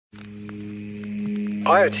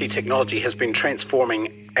IoT technology has been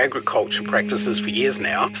transforming agriculture practices for years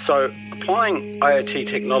now, so applying IoT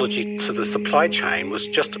technology to the supply chain was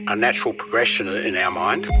just a natural progression in our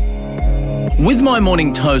mind. With my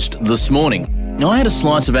morning toast this morning, I had a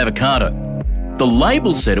slice of avocado. The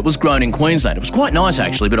label said it was grown in Queensland. It was quite nice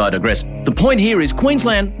actually, but I digress. The point here is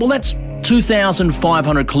Queensland, well, that's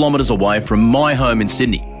 2,500 kilometres away from my home in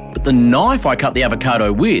Sydney. But the knife I cut the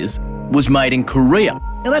avocado with was made in Korea.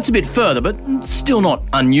 Now that's a bit further, but still not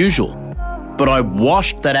unusual. But I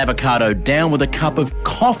washed that avocado down with a cup of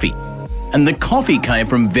coffee, and the coffee came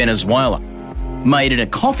from Venezuela, made in a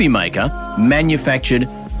coffee maker manufactured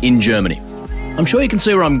in Germany. I'm sure you can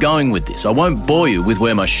see where I'm going with this. I won't bore you with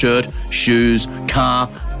where my shirt, shoes, car,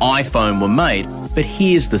 iPhone were made, but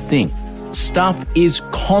here's the thing. Stuff is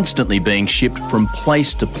constantly being shipped from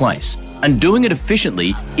place to place, and doing it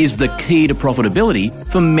efficiently is the key to profitability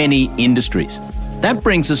for many industries. That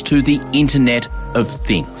brings us to the Internet of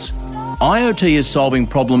Things. IoT is solving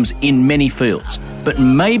problems in many fields, but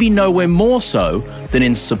maybe nowhere more so than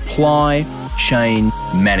in supply chain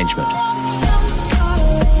management.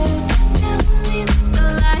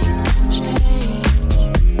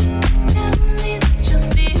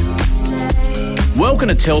 Welcome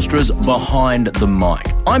to Telstra's Behind the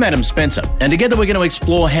Mic. I'm Adam Spencer, and together we're going to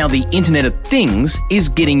explore how the Internet of Things is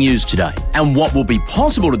getting used today and what will be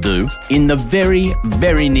possible to do in the very,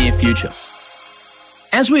 very near future.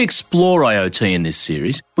 As we explore IoT in this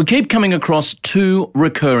series, we keep coming across two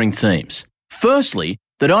recurring themes. Firstly,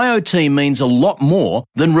 that IoT means a lot more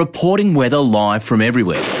than reporting weather live from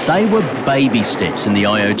everywhere. They were baby steps in the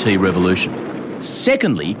IoT revolution.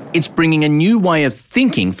 Secondly, it's bringing a new way of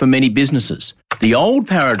thinking for many businesses. The old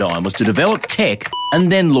paradigm was to develop tech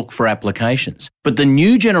and then look for applications. But the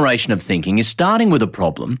new generation of thinking is starting with a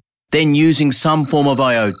problem, then using some form of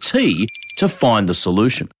IoT to find the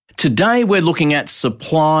solution. Today, we're looking at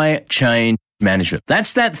supply chain management.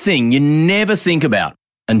 That's that thing you never think about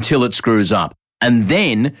until it screws up. And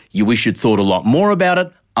then you wish you'd thought a lot more about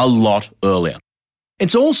it a lot earlier.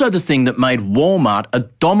 It's also the thing that made Walmart a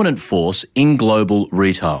dominant force in global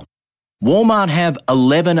retail. Walmart have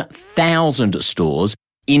 11,000 stores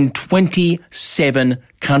in 27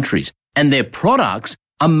 countries, and their products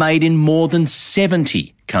are made in more than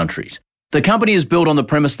 70 countries. The company is built on the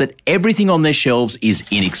premise that everything on their shelves is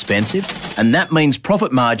inexpensive, and that means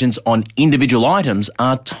profit margins on individual items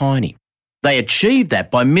are tiny. They achieve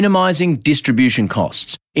that by minimising distribution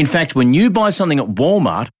costs. In fact, when you buy something at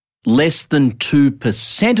Walmart, less than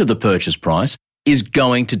 2% of the purchase price is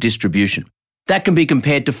going to distribution. That can be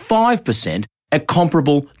compared to 5% at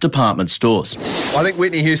comparable department stores. I think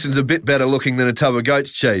Whitney Houston's a bit better looking than a tub of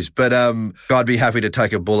goat's cheese, but I'd be happy to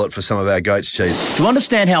take a bullet for some of our goat's cheese. To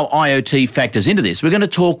understand how IoT factors into this, we're going to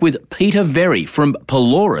talk with Peter Very from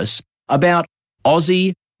Peloris about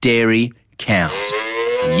Aussie dairy cows.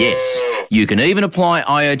 Yes, you can even apply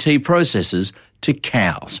IoT processes to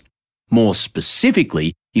cows. More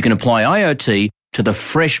specifically, you can apply IoT to the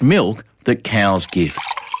fresh milk that cows give.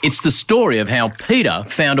 It's the story of how Peter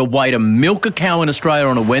found a way to milk a cow in Australia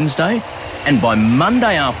on a Wednesday, and by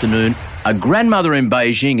Monday afternoon, a grandmother in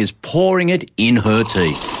Beijing is pouring it in her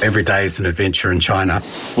tea. Every day is an adventure in China.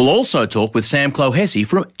 We'll also talk with Sam Clohessy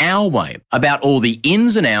from AOWAY about all the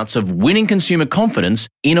ins and outs of winning consumer confidence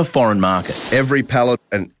in a foreign market. Every pallet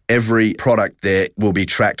and every product there will be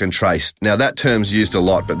tracked and traced. Now, that term's used a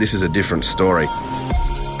lot, but this is a different story.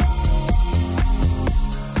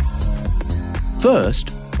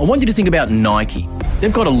 First, I want you to think about Nike.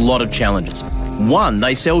 They've got a lot of challenges. One,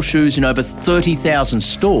 they sell shoes in over 30,000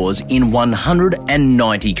 stores in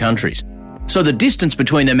 190 countries. So the distance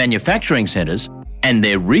between their manufacturing centres and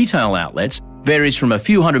their retail outlets varies from a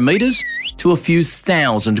few hundred metres to a few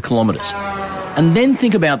thousand kilometres. And then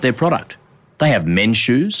think about their product. They have men's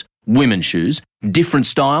shoes, women's shoes, different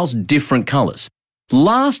styles, different colours.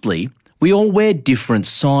 Lastly, we all wear different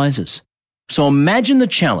sizes. So imagine the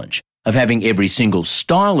challenge of having every single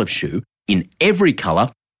style of shoe in every colour,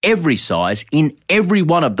 every size, in every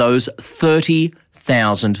one of those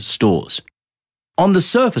 30,000 stores. On the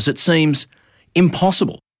surface, it seems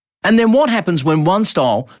impossible. And then what happens when one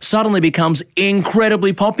style suddenly becomes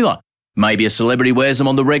incredibly popular? Maybe a celebrity wears them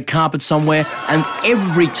on the red carpet somewhere, and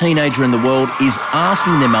every teenager in the world is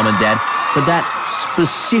asking their mum and dad for that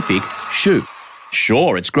specific shoe.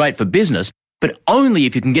 Sure, it's great for business, but only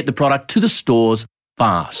if you can get the product to the stores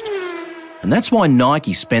fast. And that's why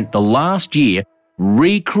Nike spent the last year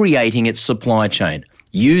recreating its supply chain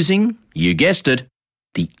using, you guessed it,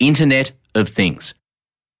 the Internet of Things.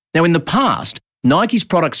 Now, in the past, Nike's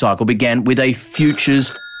product cycle began with a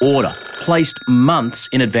futures order placed months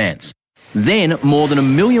in advance. Then more than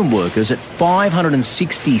 1 million workers at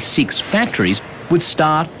 566 factories would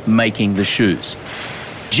start making the shoes.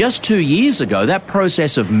 Just 2 years ago, that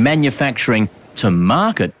process of manufacturing to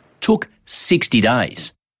market took 60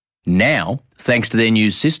 days. Now, thanks to their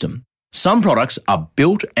new system, some products are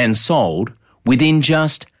built and sold within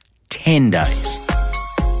just 10 days.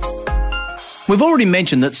 We've already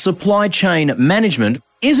mentioned that supply chain management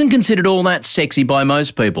isn't considered all that sexy by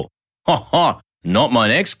most people. Not my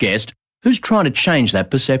next guest, who's trying to change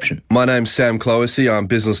that perception. My name's Sam Cloesy. I'm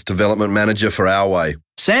Business Development Manager for AOWAY.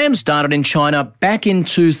 Sam started in China back in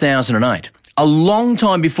 2008, a long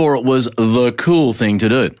time before it was the cool thing to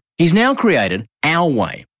do. He's now created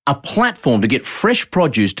AOWAY, a platform to get fresh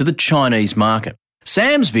produce to the Chinese market.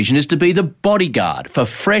 Sam's vision is to be the bodyguard for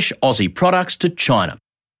fresh Aussie products to China.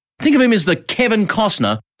 Think of him as the Kevin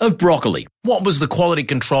Costner of broccoli. What was the quality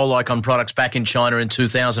control like on products back in China in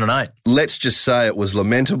 2008? Let's just say it was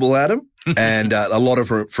lamentable, Adam, and a lot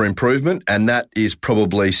of room for improvement, and that is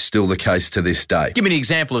probably still the case to this day. Give me an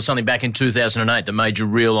example of something back in 2008 that made you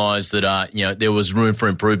realise that there was room for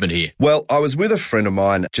improvement here. Well, I was with a friend of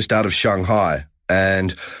mine just out of Shanghai,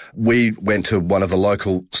 and we went to one of the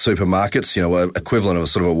local supermarkets, equivalent of a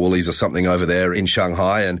sort of a Woolies or something over there in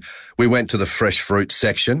Shanghai, and we went to the fresh fruit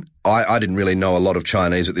section. I didn't really know a lot of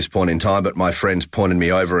Chinese at this point in time, but my friends pointed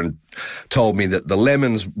me over and told me that the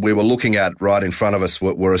lemons we were looking at right in front of us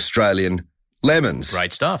were Australian lemons.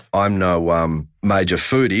 Great stuff. I'm no major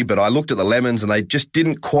foodie, but I looked at the lemons and they just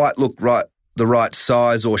didn't quite look the right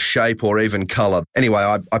size or shape or even colour. Anyway,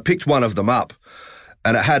 I picked one of them up,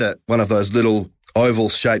 and it had one of those little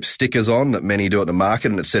oval-shaped stickers on that many do at the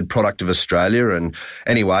market, and it said Product of Australia. And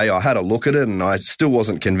anyway, I had a look at it and I still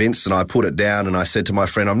wasn't convinced, and I put it down and I said to my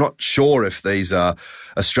friend, I'm not sure if these are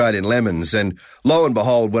Australian lemons. And lo and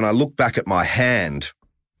behold, when I looked back at my hand,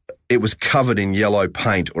 it was covered in yellow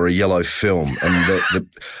paint or a yellow film, and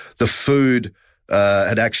the food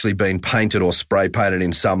had actually been painted or spray painted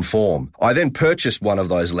in some form. I then purchased one of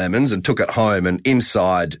those lemons and took it home, and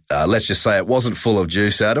inside, let's just say it wasn't full of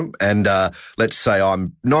juice, Adam, and let's say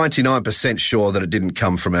I'm 99% sure that it didn't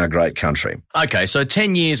come from our great country. Okay, so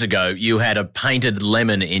 10 years ago, you had a painted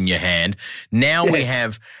lemon in your hand. Now we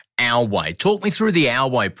have AOWAY. Talk me through the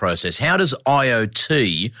AOWAY process. How does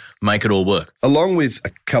IoT make it all work? Along with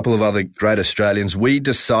a couple of other great Australians, we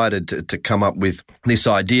decided to come up with this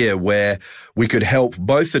idea where we could help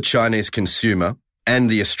both the Chinese consumer and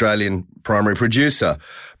the Australian primary producer,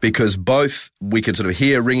 because both we could sort of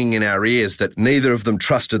hear ringing in our ears that neither of them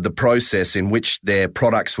trusted the process in which their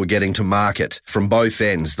products were getting to market from both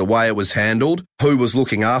ends, the way it was handled, who was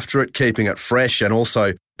looking after it, keeping it fresh, and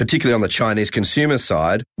also particularly on the Chinese consumer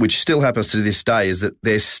side, which still happens to this day, is that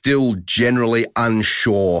they're still generally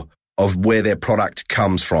unsure of where their product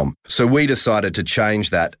comes from. So we decided to change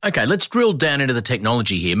that. Okay, let's drill down into the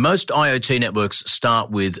technology here. Most IoT networks start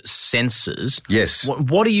with sensors. Yes.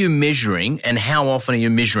 What are you measuring, and how often are you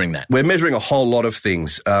measuring that? We're measuring a whole lot of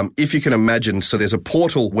things. If you can imagine, so there's a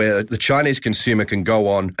portal where the Chinese consumer can go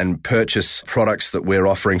on and purchase products that we're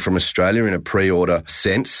offering from Australia in a pre-order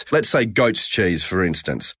sense. Let's say goat's cheese, for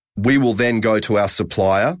instance. We will then go to our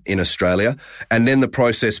supplier in Australia, and then the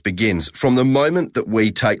process begins. From the moment that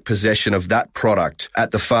we take possession of that product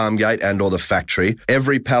at the farm gate and or the factory,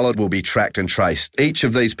 every pallet will be tracked and traced. Each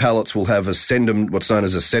of these pallets will have what's known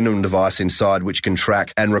as a sendum device inside, which can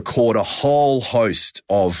track and record a whole host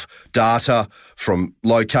of data from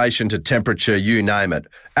location to temperature, you name it.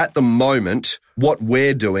 At the moment, what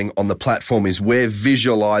we're doing on the platform is we're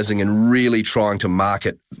visualizing and really trying to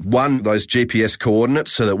market, those GPS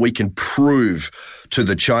coordinates so that we can prove to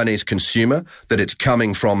the Chinese consumer that it's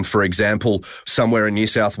coming from, for example, somewhere in New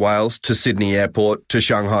South Wales to Sydney Airport, to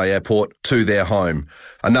Shanghai Airport, to their home.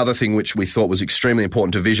 Another thing which we thought was extremely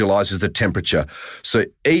important to visualize is the temperature. So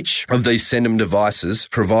each of these sendum devices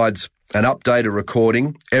provides an updated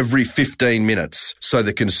recording every 15 minutes so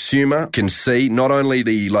the consumer can see not only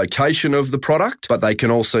the location of the product, but they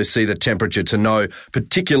can also see the temperature to know,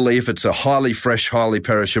 particularly if it's a highly fresh, highly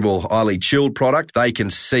perishable, highly chilled product, they can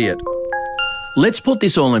see it. Let's put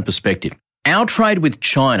this all in perspective. Our trade with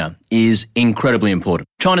China is incredibly important.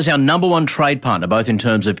 China's our number one trade partner, both in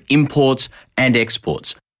terms of imports and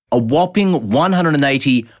exports. A whopping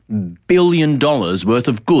 $180 billion worth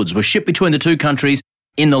of goods were shipped between the two countries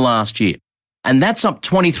in the last year. And that's up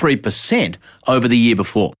 23% over the year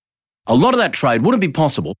before. A lot of that trade wouldn't be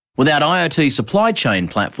possible without IoT supply chain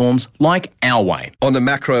platforms like AOWAY. On the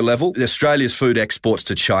macro level, Australia's food exports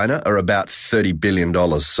to China are about $30 billion.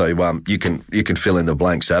 So you can fill in the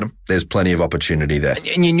blanks, Adam. There's plenty of opportunity there.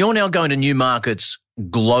 And you're now going to new markets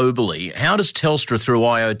globally. How does Telstra through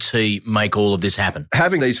IoT make all of this happen?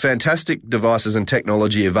 Having these fantastic devices and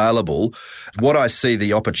technology available, what I see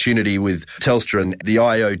the opportunity with Telstra and the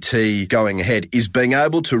IoT going ahead is being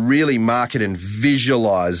able to really market and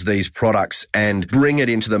visualize these products and bring it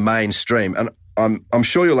into the mainstream. And I'm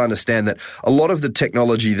sure you'll understand that a lot of the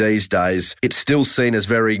technology these days, it's still seen as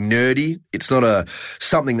very nerdy. It's not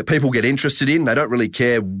something that people get interested in. They don't really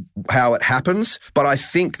care how it happens. But I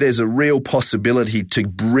think there's a real possibility to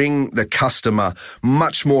bring the customer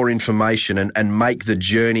much more information and make the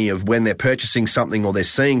journey of when they're purchasing something or they're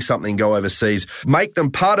seeing something go overseas, make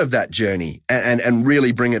them part of that journey and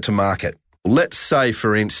really bring it to market. Let's say,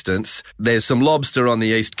 for instance, there's some lobster on the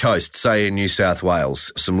east coast, say in New South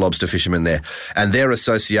Wales, some lobster fishermen there, and they're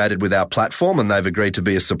associated with our platform and they've agreed to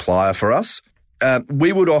be a supplier for us.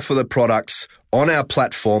 We would offer the products on our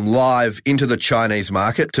platform live into the Chinese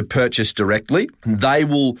market to purchase directly. They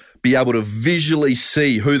will be able to visually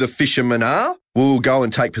see who the fishermen are. We'll go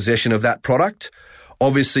and take possession of that product.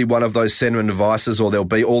 Obviously, one of those sender devices, or there'll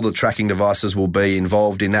be all the tracking devices will be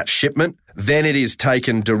involved in that shipment. Then it is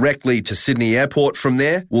taken directly to Sydney Airport from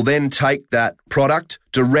there. We'll then take that product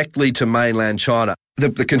directly to mainland China.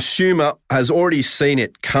 The consumer has already seen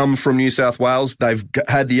it come from New South Wales. They've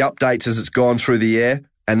had the updates as it's gone through the air.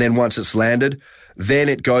 And then once it's landed, then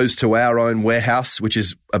it goes to our own warehouse, which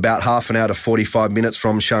is about half an hour to 45 minutes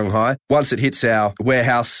from Shanghai. Once it hits our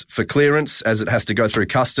warehouse for clearance, as it has to go through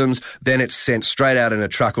customs, then it's sent straight out in a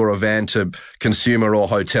truck or a van to consumer or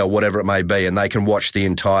hotel, whatever it may be, and they can watch the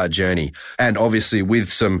entire journey. And obviously with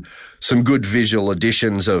some good visual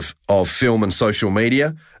additions of film and social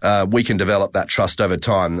media, we can develop that trust over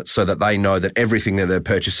time so that they know that everything that they're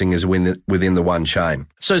purchasing is within the one chain.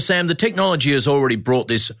 So, Sam, the technology has already brought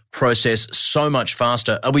this process so much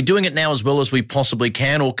faster. Are we doing it now as well as we possibly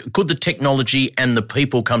can, or could the technology and the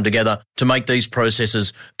people come together to make these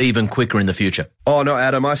processes even quicker in the future? Oh, no,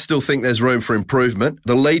 Adam, I still think there's room for improvement.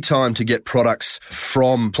 The lead time to get products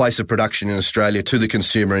from place of production in Australia to the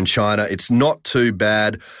consumer in China, it's not too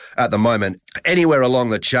bad at the moment. Anywhere along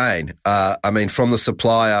the chain, from the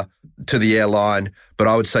supplier to the airline, but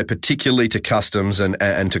I would say particularly to customs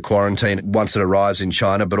and to quarantine once it arrives in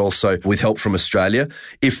China, but also with help from Australia.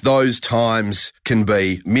 If those times can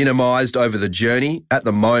be minimised over the journey, at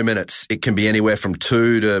the moment it can be anywhere from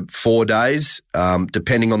 2 to 4 days,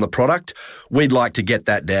 depending on the product. We'd like to get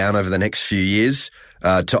that down over the next few years.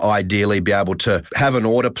 To ideally be able to have an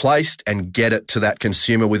order placed and get it to that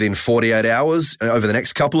consumer within 48 hours over the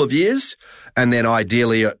next couple of years, and then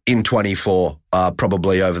ideally in 24,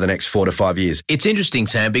 probably over the next 4 to 5 years. It's interesting,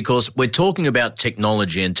 Sam, because we're talking about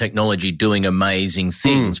technology and technology doing amazing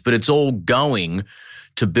things, but it's all going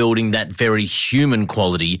to building that very human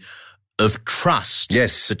quality of trust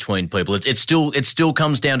between people. It still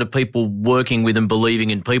comes down to people working with and believing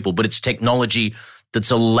in people, but it's technology that's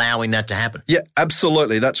allowing that to happen. Yeah,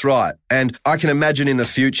 absolutely. That's right. And I can imagine in the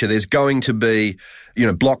future there's going to be,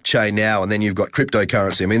 blockchain now, and then you've got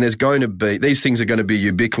cryptocurrency. I mean, these things are going to be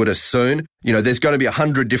ubiquitous soon. There's going to be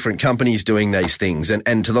 100 different companies doing these things.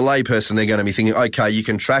 And to the layperson, they're going to be thinking, okay, you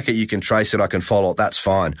can track it, you can trace it, I can follow it, that's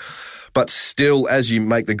fine. But still, as you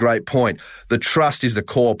make the great point, the trust is the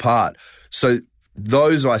core part. So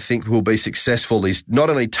those, I think, will be successful is not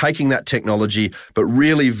only taking that technology, but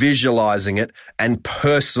really visualizing it and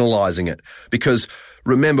personalizing it. Because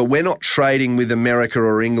remember, we're not trading with America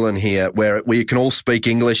or England here where we can all speak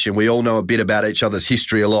English and we all know a bit about each other's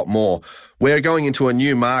history a lot more. We're going into a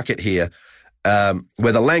new market here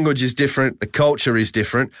where the language is different, the culture is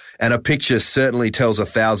different, and a picture certainly tells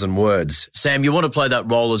 1,000 words. Sam, you want to play that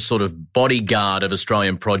role as sort of bodyguard of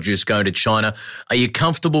Australian produce going to China. Are you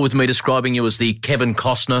comfortable with me describing you as the Kevin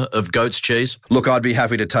Costner of goat's cheese? Look, I'd be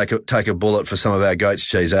happy to take a bullet for some of our goat's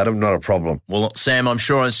cheese, Adam. Not a problem. Well, Sam, I'm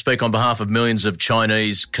sure I speak on behalf of millions of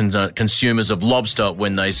Chinese consumers of lobster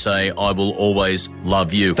when they say, I will always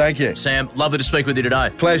love you. Thank you. Sam, lovely to speak with you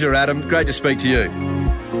today. Pleasure, Adam. Great to speak to you.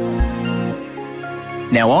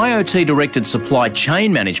 Now, IoT-directed supply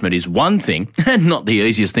chain management is one thing, and not the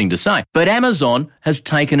easiest thing to say, but Amazon has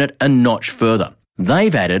taken it a notch further.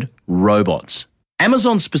 They've added robots.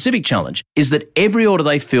 Amazon's specific challenge is that every order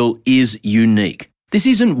they fill is unique. This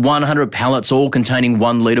isn't 100 pallets all containing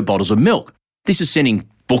 1 litre bottles of milk. This is sending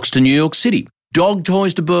books to New York City, dog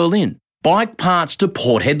toys to Berlin, bike parts to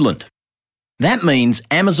Port Hedland. That means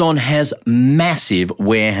Amazon has massive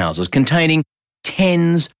warehouses containing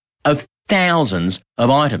tens of thousands of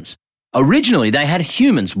items. Originally, they had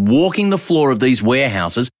humans walking the floor of these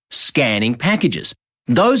warehouses scanning packages.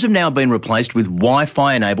 Those have now been replaced with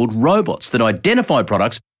Wi-Fi-enabled robots that identify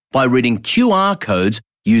products by reading QR codes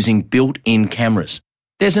using built-in cameras.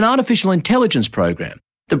 there's an artificial intelligence program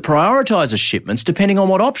that prioritises shipments depending on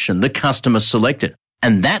what option the customer selected.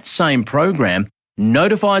 And that same program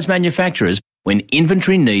notifies manufacturers when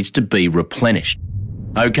inventory needs to be replenished.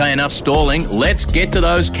 Okay, enough stalling. Let's get to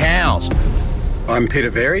those cows. I'm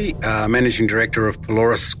Peter Very, Managing Director of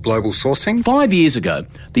Peloris Global Sourcing. 5 years ago,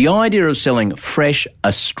 the idea of selling fresh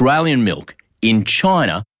Australian milk in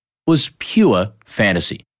China was pure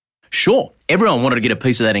fantasy. Sure, everyone wanted to get a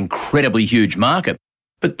piece of that incredibly huge market,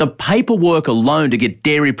 but the paperwork alone to get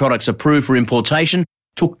dairy products approved for importation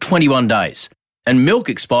took 21 days. And milk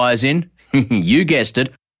expires in, you guessed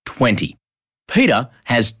it, 20. Peter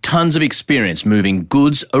has tons of experience moving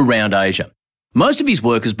goods around Asia. Most of his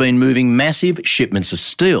work has been moving massive shipments of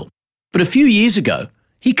steel. But a few years ago,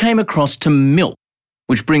 he came across to milk,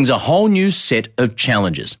 which brings a whole new set of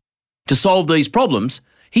challenges. To solve these problems,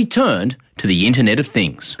 he turned to the Internet of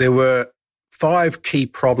Things. There were 5 key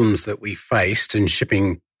problems that we faced in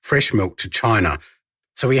shipping fresh milk to China.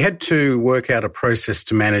 So we had to work out a process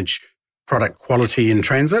to manage product quality in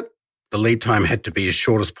transit. The lead time had to be as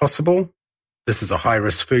short as possible. This is a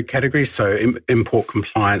high-risk food category, so import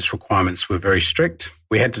compliance requirements were very strict.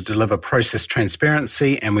 We had to deliver process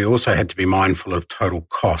transparency, and we also had to be mindful of total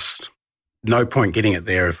cost. No point getting it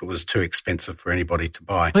there if it was too expensive for anybody to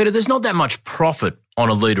buy. Peter, there's not that much profit on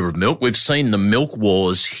a litre of milk. We've seen the milk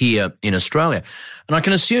wars here in Australia. And I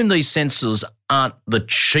can assume these sensors aren't the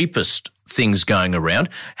cheapest things going around.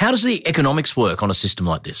 How does the economics work on a system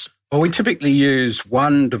like this? Well, we typically use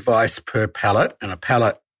one device per pallet, and a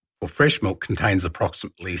pallet for fresh milk contains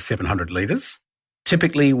approximately 700 litres.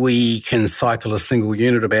 Typically, we can cycle a single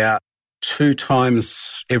unit about 2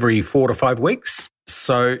 times every 4 to 5 weeks.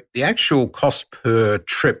 So the actual cost per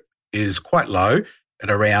trip is quite low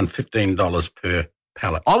at around $15 per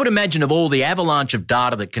pallet. I would imagine of all the avalanche of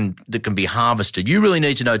data that can be harvested, you really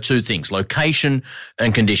need to know 2 things, location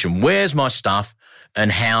and condition. Where's my stuff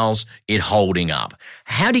and how's it holding up?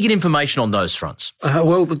 How do you get information on those fronts?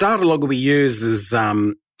 Well, the data log we use is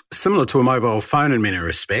similar to a mobile phone in many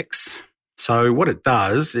respects. So what it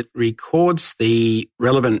does, it records the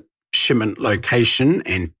relevant shipment location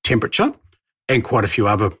and temperature and quite a few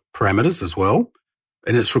other parameters as well.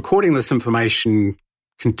 And it's recording this information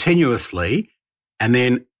continuously, and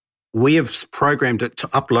then we have programmed it to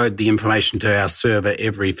upload the information to our server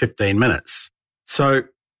every 15 minutes. So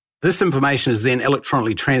this information is then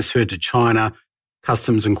electronically transferred to China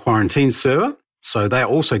Customs and Quarantine server. So they're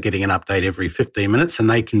also getting an update every 15 minutes, and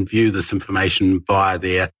they can view this information via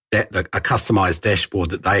a customized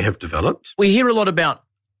dashboard that they have developed. We hear a lot about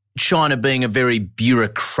China being a very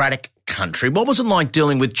bureaucratic country. What was it like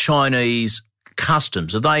dealing with Chinese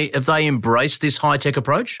customs? Have they embraced this high-tech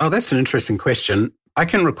approach? Oh, that's an interesting question. I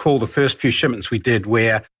can recall the first few shipments we did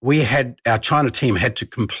where our China team had to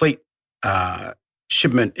complete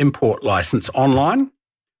shipment import license online,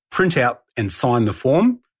 print out and sign the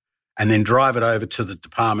form, and then drive it over to the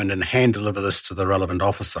department and hand deliver this to the relevant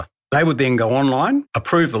officer. They would then go online,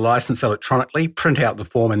 approve the license electronically, print out the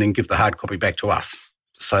form, and then give the hard copy back to us.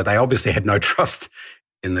 So they obviously had no trust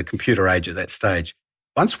in the computer age at that stage.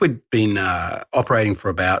 Once we'd been operating for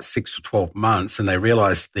about 6 to 12 months, and they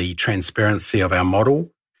realised the transparency of our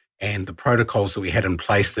model and the protocols that we had in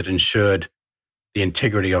place that ensured the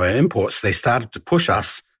integrity of our imports, they started to push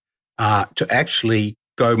us to actually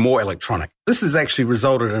go more electronic. This has actually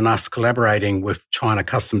resulted in us collaborating with China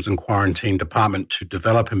Customs and Quarantine Department to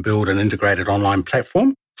develop and build an integrated online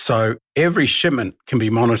platform. So every shipment can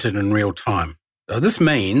be monitored in real time. So this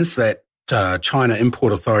means that China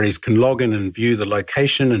import authorities can log in and view the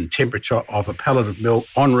location and temperature of a pallet of milk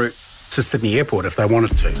en route to Sydney Airport if they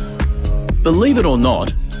wanted to. Believe it or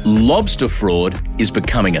not, lobster fraud is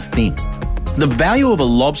becoming a thing. The value of a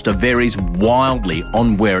lobster varies wildly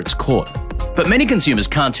on where it's caught. But many consumers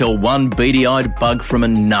can't tell one beady-eyed bug from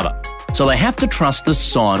another, so they have to trust the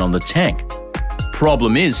sign on the tank.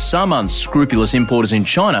 Problem is, some unscrupulous importers in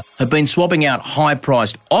China have been swapping out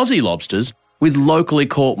high-priced Aussie lobsters with locally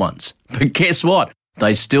caught ones. But guess what?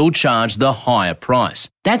 They still charge the higher price.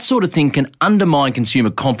 That sort of thing can undermine consumer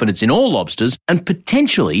confidence in all lobsters and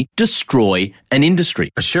potentially destroy an industry.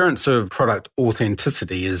 Assurance of product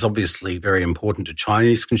authenticity is obviously very important to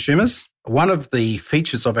Chinese consumers. One of the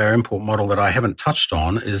features of our import model that I haven't touched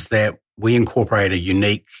on is that we incorporate a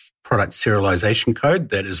unique product serialization code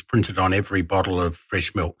that is printed on every bottle of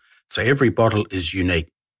fresh milk. So every bottle is unique.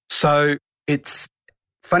 So it's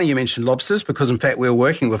funny you mentioned lobsters because, in fact, we're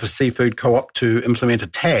working with a seafood co-op to implement a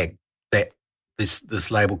tag that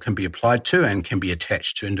this label can be applied to and can be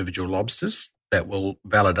attached to individual lobsters that will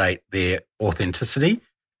validate their authenticity.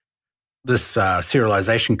 This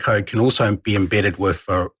serialization code can also be embedded with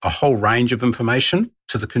a whole range of information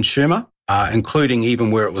to the consumer, including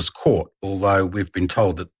even where it was caught, although we've been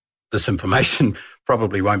told that this information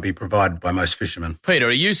probably won't be provided by most fishermen. Peter,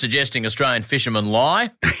 are you suggesting Australian fishermen lie?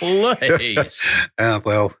 Please.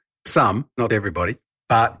 Well, some, not everybody.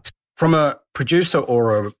 But from a producer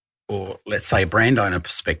or let's say brand owner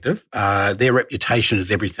perspective, their reputation is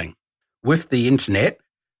everything. With the internet,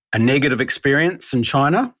 a negative experience in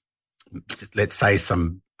China, let's say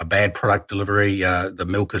a bad product delivery, the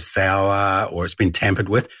milk is sour or it's been tampered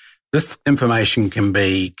with, this information can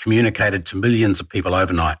be communicated to millions of people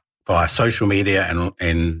overnight via social media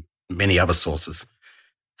and many other sources.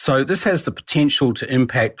 So this has the potential to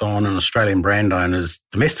impact on an Australian brand owner's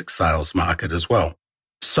domestic sales market as well.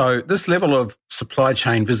 So this level of supply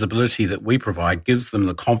chain visibility that we provide gives them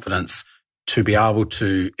the confidence to be able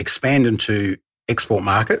to expand into export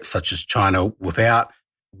markets such as China without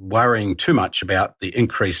worrying too much about the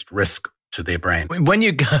increased risk to their brand. When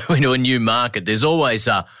you go into a new market, there's always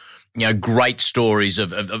great stories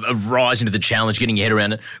of rising to the challenge, getting your head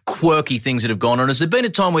around it, quirky things that have gone on. Has there been a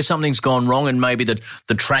time where something's gone wrong and maybe the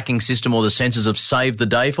tracking system or the sensors have saved the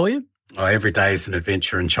day for you? Oh, every day is an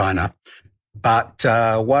adventure in China. But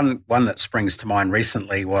one that springs to mind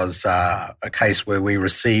recently was a case where we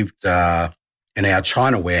received in our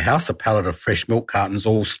China warehouse a pallet of fresh milk cartons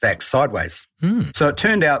all stacked sideways. So it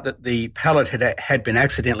turned out that the pallet had been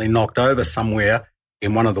accidentally knocked over somewhere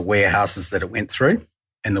in one of the warehouses that it went through,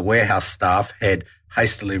 and the warehouse staff had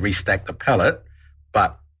hastily restacked the pallet,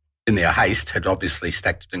 but in their haste had obviously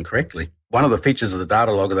stacked it incorrectly. One of the features of the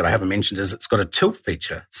data logger that I haven't mentioned is it's got a tilt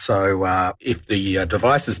feature. So if the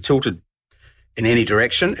device is tilted in any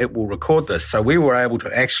direction, it will record this. So we were able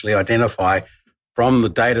to actually identify from the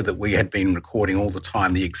data that we had been recording all the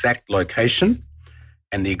time the exact location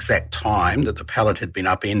and the exact time that the pallet had been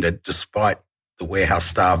upended, despite the warehouse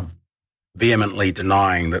staff vehemently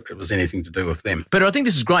denying that it was anything to do with them. But I think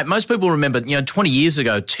this is great. Most people remember, 20 years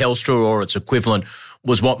ago, Telstra or its equivalent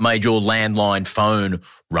was what made your landline phone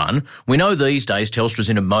run. We know these days Telstra's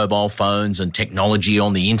into mobile phones and technology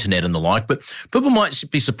on the internet and the like, but people might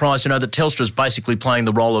be surprised to know that Telstra's basically playing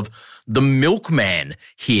the role of the milkman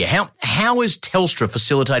here. How is Telstra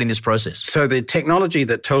facilitating this process? So the technology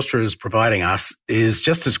that Telstra is providing us is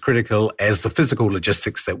just as critical as the physical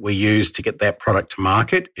logistics that we use to get that product to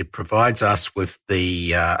market. It provides us with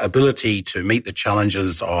the ability to meet the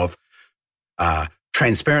challenges of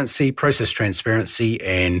transparency, process transparency,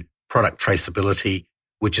 and product traceability,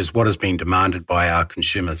 which is what is being demanded by our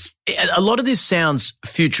consumers. A lot of this sounds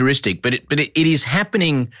futuristic, but it is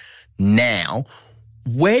happening now.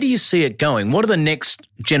 Where do you see it going? What are the next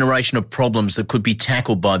generation of problems that could be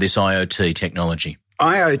tackled by this IoT technology?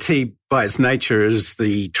 IoT, by its nature, is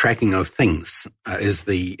the tracking of things, is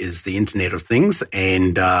the Internet of Things,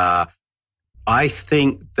 and I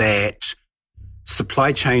think that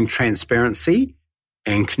supply chain transparency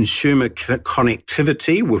and consumer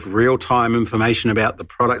connectivity with real-time information about the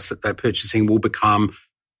products that they're purchasing will become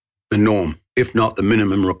the norm, if not the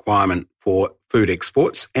minimum requirement for food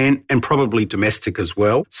exports and probably domestic as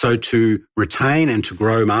well. So to retain and to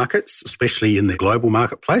grow markets, especially in the global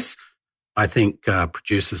marketplace, I think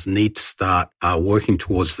producers need to start working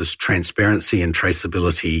towards this transparency and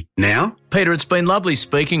traceability now. Peter, it's been lovely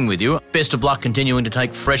speaking with you. Best of luck continuing to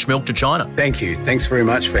take fresh milk to China. Thank you. Thanks very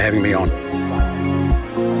much for having me on.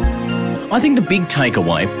 I think the big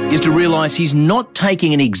takeaway is to realise he's not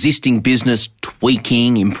taking an existing business,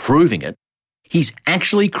 tweaking, improving it. He's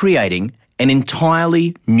actually creating an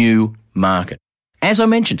entirely new market. As I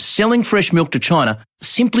mentioned, selling fresh milk to China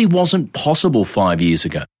simply wasn't possible 5 years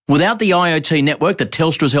ago. Without the IoT network that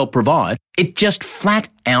Telstra's helped provide, it just flat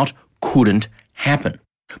out couldn't happen.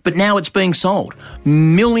 But now it's being sold.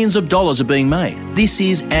 Millions of dollars are being made. This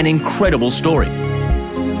is an incredible story.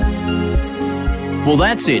 Well,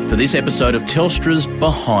 that's it for this episode of Telstra's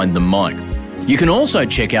Behind the Mic. You can also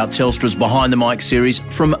check out Telstra's Behind the Mic series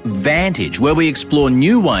from Vantage, where we explore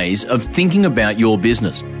new ways of thinking about your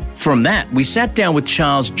business. From that, we sat down with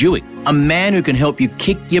Charles Dewick, a man who can help you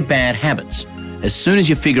kick your bad habits as soon as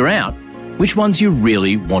you figure out which ones you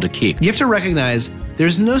really want to kick. You have to recognize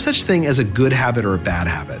there's no such thing as a good habit or a bad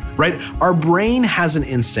habit, right? Our brain has an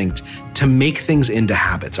instinct to make things into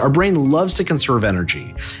habits. Our brain loves to conserve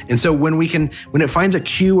energy. And so when it finds a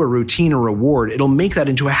cue, a routine, a reward, it'll make that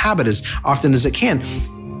into a habit as often as it can.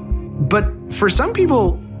 But for some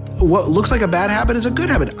people, what looks like a bad habit is a good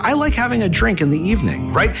habit. I like having a drink in the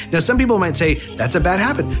evening, right? Now, some people might say that's a bad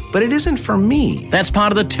habit, but it isn't for me. That's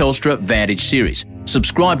part of the Telstra Vantage series.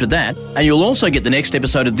 Subscribe to that, and you'll also get the next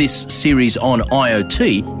episode of this series on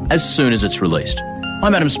IoT as soon as it's released.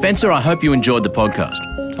 I'm Adam Spencer. I hope you enjoyed the podcast.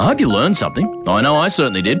 I hope you learned something. I know I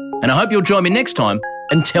certainly did. And I hope you'll join me next time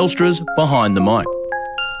and Telstra's Behind the Mic.